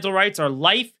 fundamental rights are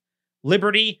life,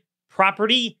 liberty,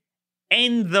 property,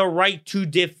 and the right to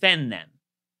defend them.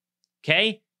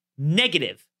 Okay?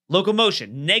 Negative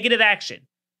locomotion, negative action.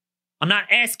 I'm not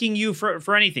asking you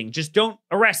for anything. Just don't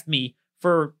arrest me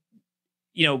for,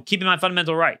 keeping my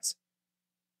fundamental rights.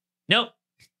 Nope.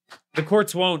 The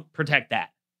courts won't protect that.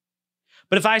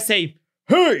 But if I say,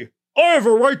 hey, I have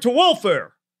a right to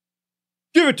welfare.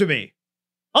 Give it to me.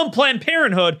 I'm Planned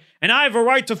Parenthood, and I have a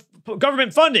right to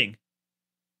government funding.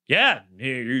 Yeah,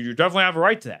 you definitely have a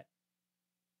right to that.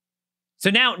 So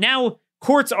now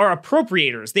courts are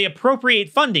appropriators. They appropriate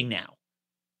funding now.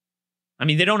 I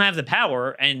mean, they don't have the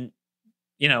power, and,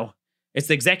 it's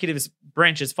the executive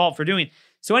branch's fault for doing it.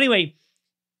 So anyway,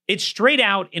 it's straight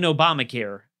out in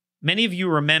Obamacare. Many of you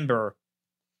remember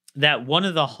that one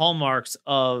of the hallmarks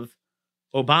of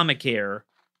Obamacare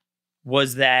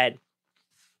was that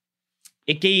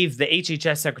it gave the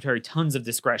HHS secretary tons of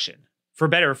discretion, for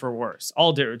better or for worse,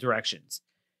 all directions,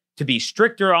 to be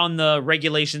stricter on the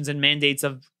regulations and mandates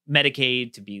of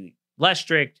Medicaid, to be less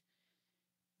strict.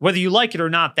 Whether you like it or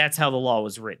not, that's how the law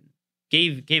was written.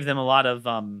 Gave them a lot of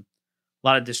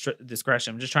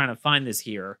discretion. I'm just trying to find this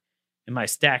here in my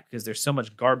stack because there's so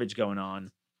much garbage going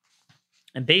on.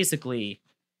 And basically,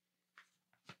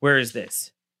 where is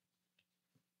this?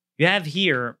 You have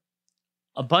here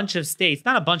a bunch of states,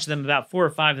 not a bunch of them, about 4 or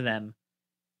 5 of them,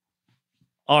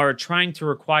 are trying to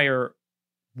require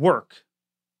work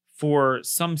for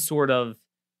some sort of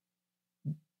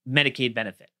Medicaid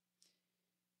benefit.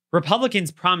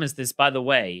 Republicans promised this, by the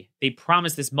way. They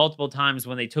promised this multiple times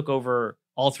when they took over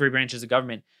all 3 branches of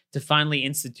government to finally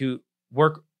institute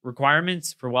work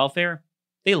requirements for welfare.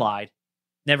 They lied.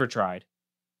 Never tried.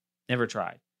 Never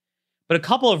tried. But a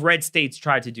couple of red states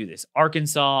tried to do this.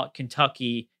 Arkansas,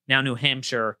 Kentucky, now New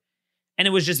Hampshire. And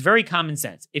it was just very common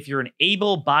sense. If you're an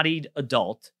able-bodied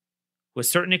adult, with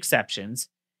certain exceptions,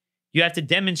 you have to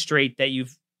demonstrate that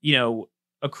you've,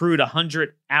 accrued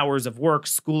 100 hours of work,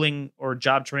 schooling or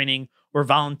job training or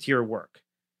volunteer work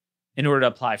in order to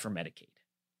apply for Medicaid.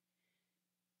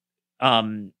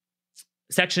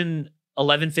 Section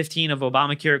 1115 of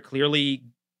Obamacare clearly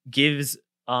gives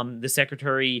the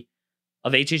Secretary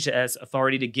of HHS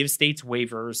authority to give states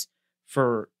waivers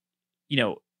for,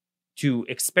 to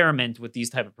experiment with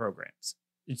these type of programs.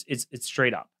 It's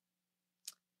straight up.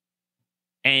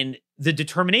 And the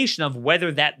determination of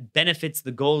whether that benefits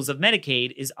the goals of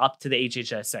Medicaid is up to the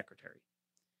HHS secretary.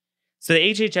 So the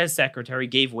HHS secretary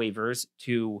gave waivers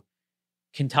to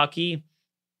Kentucky,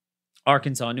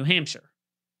 Arkansas, and New Hampshire.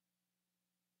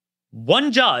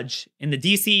 One judge in the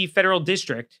DC federal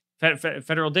district,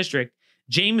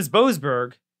 James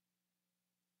Boasberg,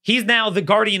 he's now the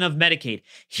guardian of Medicaid.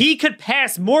 He could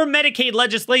pass more Medicaid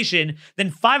legislation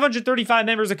than 535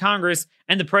 members of Congress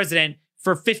and the president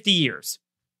for 50 years.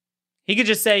 He could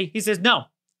just say, he says, no,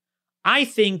 I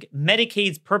think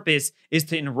Medicaid's purpose is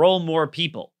to enroll more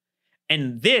people.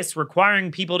 And this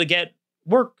requiring people to get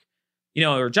work,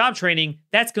 or job training,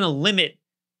 that's going to limit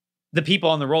the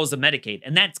people on the rolls of Medicaid.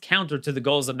 And that's counter to the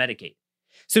goals of Medicaid.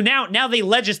 So now they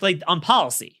legislate on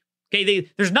policy. Okay,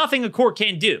 there's nothing a court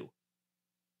can't do.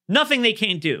 Nothing they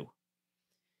can't do.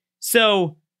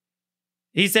 So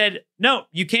he said, no,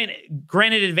 you can't.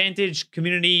 Granted Advantage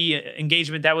Community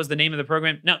Engagement, that was the name of the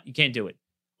program. No, you can't do it.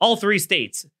 All three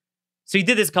states. So he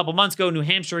did this a couple months ago. New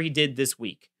Hampshire, he did this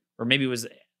week. Or maybe it was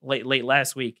late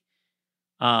last week.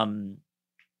 Monday,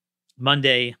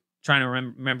 trying to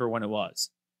remember when it was.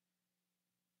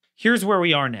 Here's where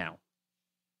we are now.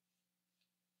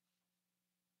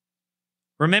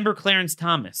 Remember Clarence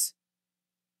Thomas.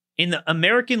 In the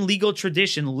American legal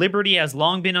tradition, liberty has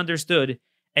long been understood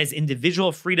as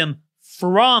individual freedom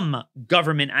from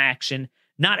government action,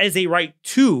 not as a right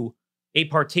to a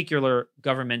particular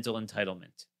governmental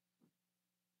entitlement.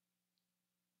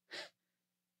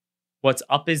 What's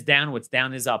up is down, what's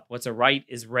down is up. What's a right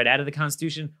is read out of the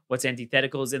Constitution, what's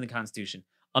antithetical is in the Constitution.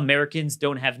 Americans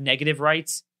don't have negative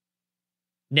rights,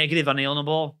 negative,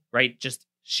 unalienable, right? Just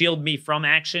shield me from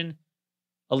action.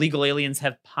 Illegal aliens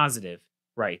have positive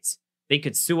rights. They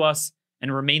could sue us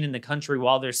and remain in the country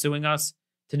while they're suing us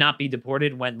to not be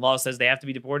deported when law says they have to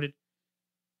be deported.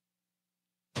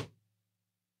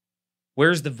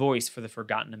 Where's the voice for the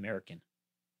forgotten American?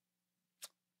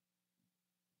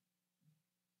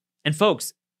 And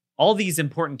folks, all these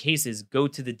important cases go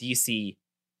to the DC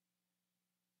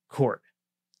court.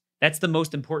 That's the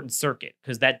most important circuit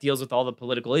because that deals with all the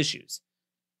political issues,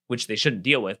 which they shouldn't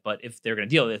deal with. But if they're going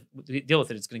to deal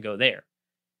with it, it's going to go there.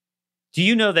 Do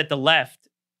you know that the left...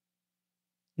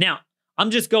 Now,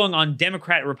 I'm just going on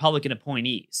Democrat, Republican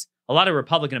appointees. A lot of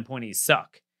Republican appointees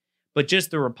suck. But just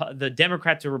the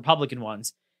Democrat to Republican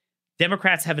ones,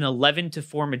 Democrats have an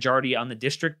 11-4 majority on the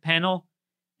district panel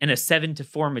and a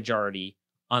 7-4 majority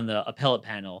on the appellate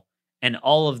panel. And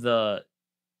all of the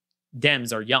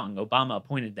Dems are young. Obama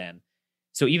appointed them.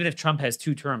 So even if Trump has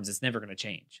 2 terms, it's never going to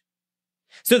change.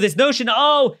 So this notion,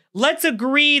 let's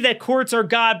agree that courts are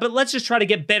God, but let's just try to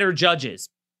get better judges.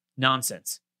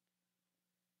 Nonsense.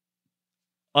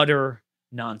 Utter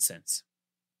nonsense.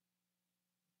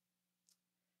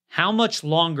 How much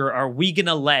longer are we going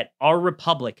to let our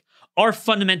republic, our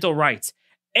fundamental rights,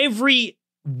 every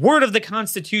word of the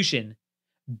Constitution,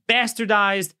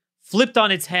 bastardized, flipped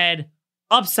on its head,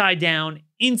 upside down,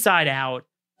 inside out,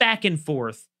 back and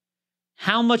forth?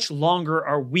 How much longer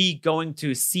are we going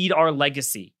to cede our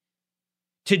legacy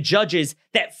to judges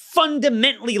that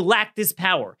fundamentally lack this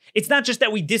power? It's not just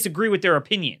that we disagree with their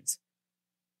opinions.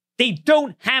 They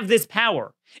don't have this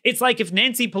power. It's like if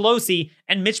Nancy Pelosi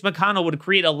and Mitch McConnell would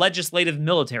create a legislative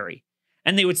military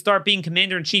and they would start being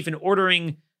commander-in-chief and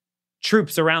ordering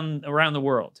troops around the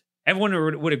world.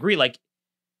 Everyone would agree, like,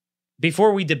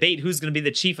 before we debate who's going to be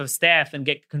the chief of staff and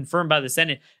get confirmed by the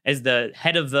Senate as the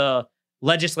head of the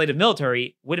legislative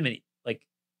military, wait a minute, like,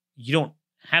 you don't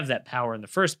have that power in the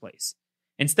first place.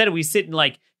 Instead, we sit and,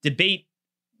 like, debate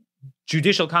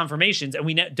judicial confirmations and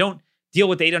we don't deal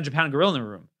with the 800-pound gorilla in the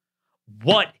room.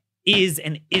 What is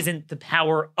and isn't the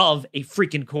power of a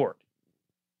freaking court?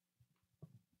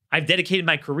 I've dedicated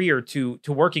my career to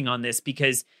working on this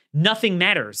because nothing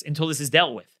matters until this is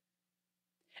dealt with.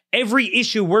 Every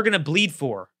issue we're going to bleed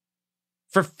for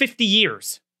 50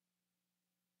 years.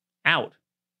 Out.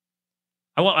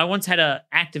 I once had an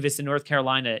activist in North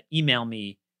Carolina email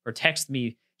me or text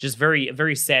me, just very,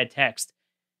 very sad text.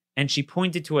 And she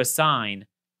pointed to a sign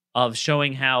of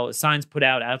showing how signs put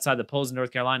out outside the polls in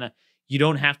North Carolina, you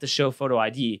don't have to show photo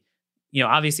ID.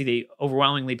 Obviously they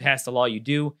overwhelmingly passed the law you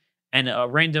do. And a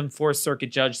random Fourth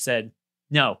Circuit judge said,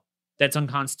 no, that's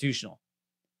unconstitutional.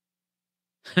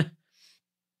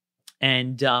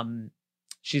 And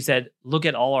she said, look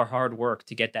at all our hard work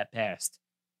to get that passed.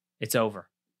 It's over.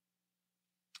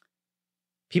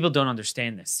 People don't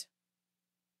understand this.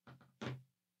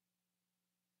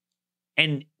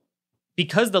 And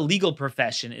because the legal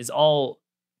profession is all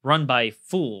run by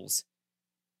fools,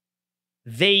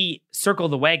 they circle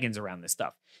the wagons around this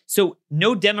stuff. So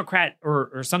no Democrat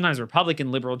or sometimes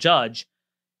Republican liberal judge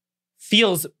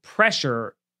feels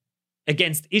pressure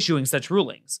against issuing such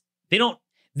rulings.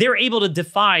 They're able to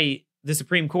defy the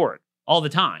Supreme Court all the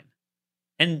time.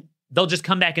 And they'll just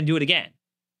come back and do it again.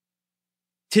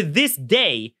 To this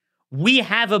day, we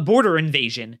have a border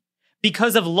invasion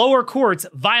because of lower courts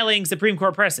violating Supreme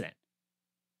Court precedent.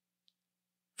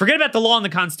 Forget about the law and the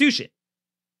Constitution.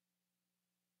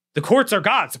 The courts are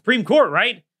God, Supreme Court,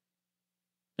 right?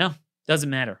 No, doesn't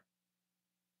matter.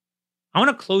 I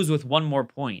want to close with one more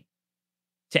point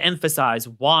to emphasize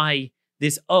why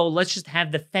this, let's just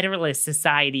have the Federalist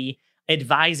Society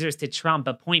advisors to Trump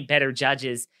appoint better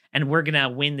judges and we're going to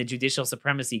win the judicial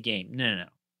supremacy game. No.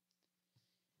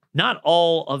 Not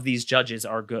all of these judges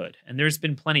are good, and there's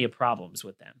been plenty of problems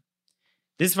with them.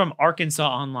 This is from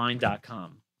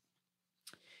ArkansasOnline.com.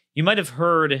 You might have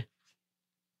heard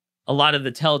a lot of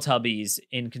the Teletubbies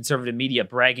in conservative media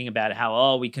bragging about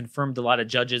how, we confirmed a lot of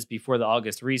judges before the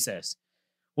August recess.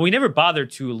 Well, we never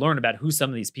bothered to learn about who some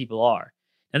of these people are.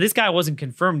 Now, this guy wasn't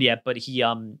confirmed yet, but he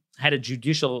had a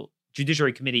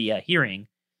Judiciary Committee hearing.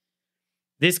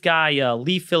 This guy,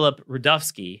 Lee Philip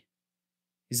Rudofsky,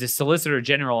 he's the Solicitor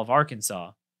General of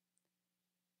Arkansas.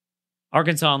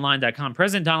 ArkansasOnline.com.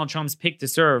 President Donald Trump's pick to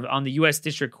serve on the U.S.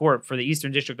 District Court for the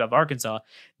Eastern District of Arkansas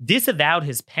disavowed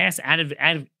his past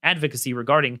advocacy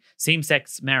regarding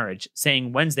same-sex marriage,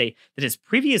 saying Wednesday that his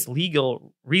previous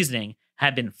legal reasoning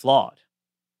had been flawed.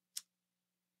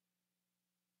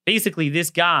 Basically, this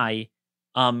guy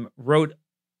wrote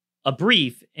a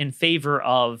brief in favor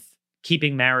of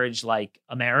keeping marriage like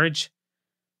a marriage.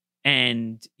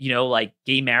 And, like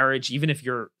gay marriage, even if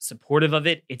you're supportive of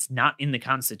it, it's not in the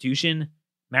Constitution.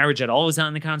 Marriage at all is not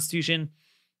in the Constitution.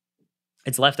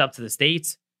 It's left up to the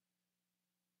states.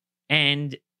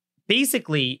 And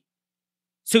basically,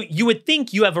 so you would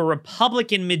think you have a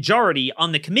Republican majority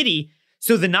on the committee,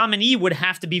 so the nominee would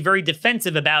have to be very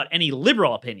defensive about any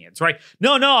liberal opinions, right?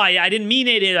 No, I didn't mean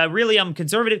it. I'm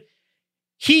conservative.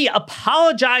 He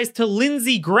apologized to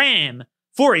Lindsey Graham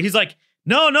for it. He's like,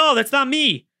 no, that's not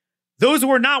me. Those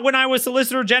were not when I was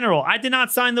Solicitor General. I did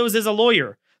not sign those as a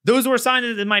lawyer. Those were signed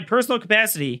in my personal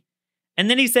capacity. And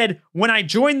then he said, when I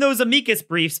joined those amicus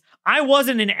briefs, I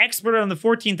wasn't an expert on the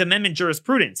 14th Amendment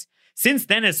jurisprudence. Since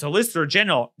then, as Solicitor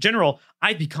General,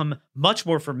 I've become much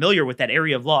more familiar with that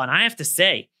area of law. And I have to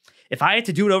say, if I had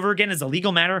to do it over again as a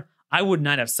legal matter, I would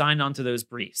not have signed on to those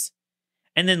briefs.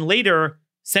 And then later,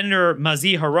 Senator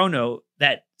Mazie Hirono,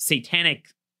 that satanic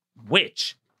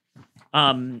witch,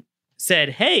 said,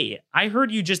 hey, I heard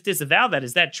you just disavow that.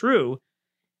 Is that true?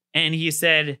 And he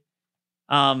said,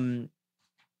 I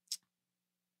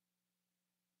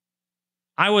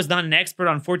was not an expert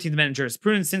on 14th Amendment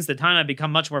jurisprudence. Since the time I've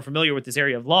become much more familiar with this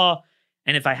area of law.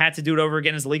 And if I had to do it over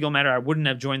again as a legal matter, I wouldn't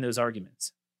have joined those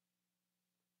arguments.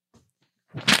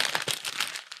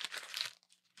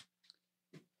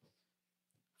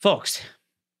 Folks,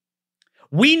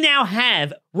 we now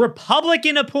have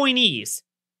Republican appointees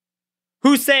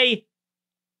who say,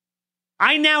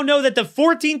 I now know that the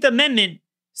 14th Amendment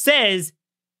says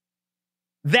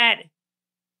that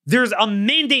there's a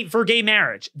mandate for gay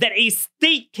marriage, that a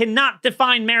state cannot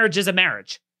define marriage as a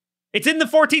marriage. It's in the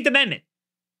 14th Amendment,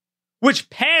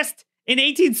 which passed in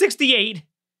 1868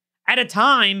 at a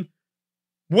time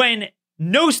when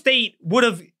no state would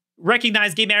have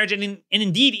recognized gay marriage, and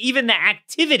indeed, even the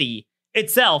activity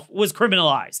itself was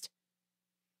criminalized.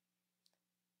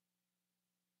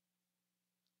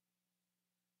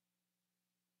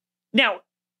 Now,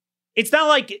 it's not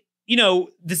like,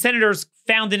 the senators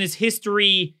found in his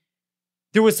history,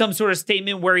 there was some sort of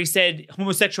statement where he said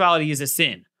homosexuality is a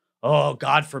sin. Oh,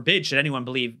 God forbid, should anyone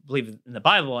believe in the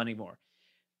Bible anymore?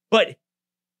 But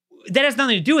that has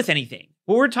nothing to do with anything.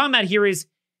 What we're talking about here is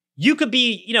you could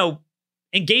be,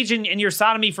 engaging in your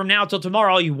sodomy from now till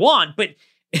tomorrow all you want, but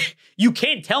you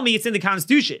can't tell me it's in the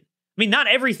Constitution. I mean, not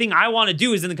everything I want to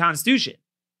do is in the Constitution.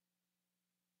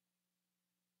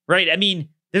 Right? I mean,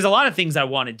 there's a lot of things I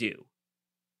want to do.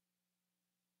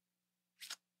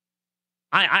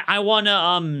 I want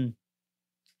to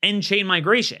end chain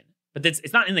migration. But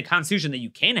it's not in the Constitution that you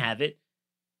can have it.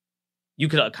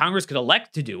 Congress could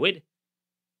elect to do it.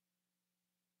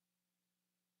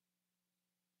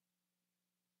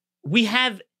 We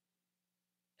have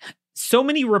so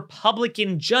many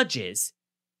Republican judges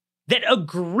that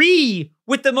agree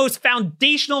with the most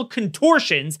foundational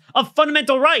contortions of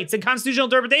fundamental rights and constitutional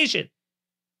interpretation.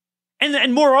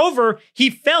 And moreover, he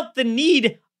felt the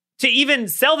need to even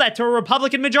sell that to a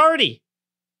Republican majority.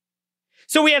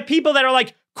 So we have people that are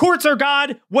like, courts are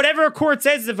God. Whatever a court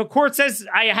says, if a court says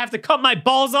I have to cut my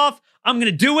balls off, I'm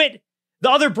going to do it. The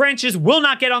other branches will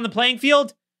not get on the playing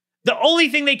field. The only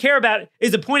thing they care about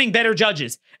is appointing better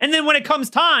judges. And then when it comes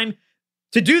time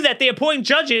to do that, they appoint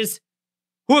judges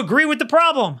who agree with the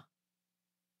problem.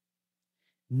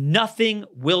 Nothing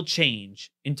will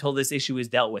change until this issue is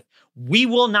dealt with. We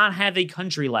will not have a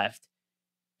country left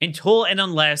until and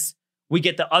unless we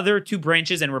get the other two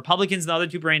branches and Republicans in the other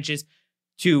two branches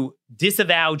to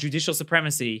disavow judicial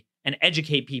supremacy and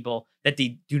educate people that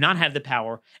they do not have the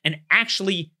power and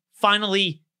actually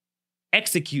finally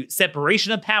execute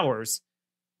separation of powers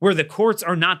where the courts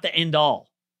are not the end all.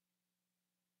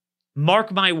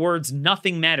 Mark my words,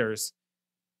 nothing matters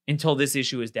until this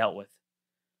issue is dealt with.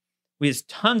 We have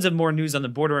tons of more news on the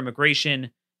border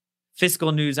immigration,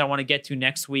 fiscal news I want to get to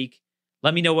next week.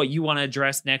 Let me know what you want to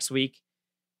address next week.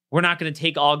 We're not going to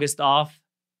take August off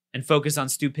and focus on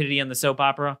stupidity on the soap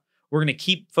opera. We're going to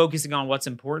keep focusing on what's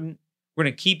important. We're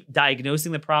going to keep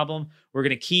diagnosing the problem. We're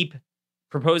going to keep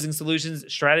proposing solutions,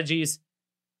 strategies.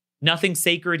 Nothing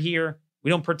sacred here. We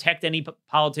don't protect any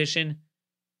politician.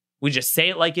 We just say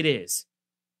it like it is.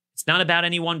 It's not about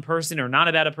any one person or not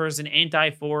about a person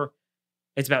anti-for.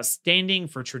 It's about standing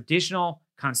for traditional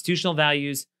constitutional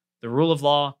values, the rule of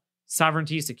law,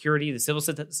 sovereignty, security, the civil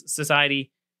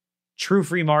society, true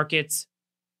free markets,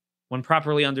 when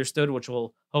properly understood, which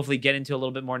we'll hopefully get into a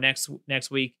little bit more next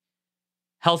week.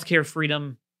 Healthcare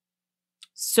freedom.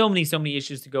 So many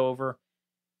issues to go over.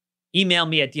 Email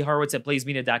me at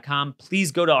dhorowitz@blazemedia.com.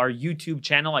 Please go to our YouTube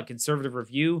channel at Conservative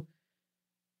Review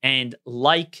and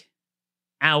like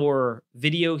our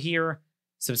video here.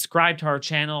 Subscribe to our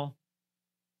channel.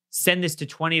 Send this to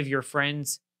 20 of your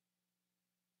friends.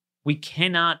 We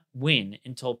cannot win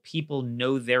until people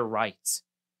know their rights,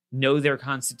 know their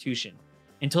Constitution,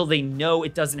 until they know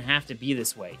it doesn't have to be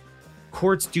this way.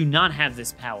 Courts do not have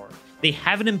this power. They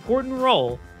have an important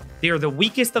role. They are the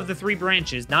weakest of the three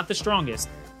branches, not the strongest,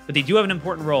 but they do have an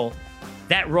important role.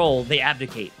 That role they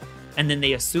abdicate, and then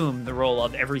they assume the role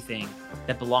of everything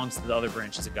that belongs to the other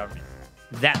branches of government.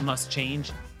 That must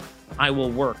change. I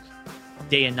will work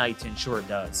day and night to ensure it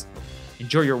does.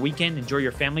 Enjoy your weekend. Enjoy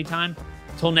your family time.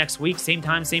 Till next week, same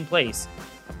time, same place.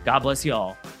 God bless you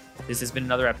all. This has been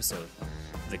another episode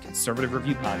of the Conservative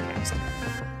Review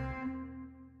Podcast.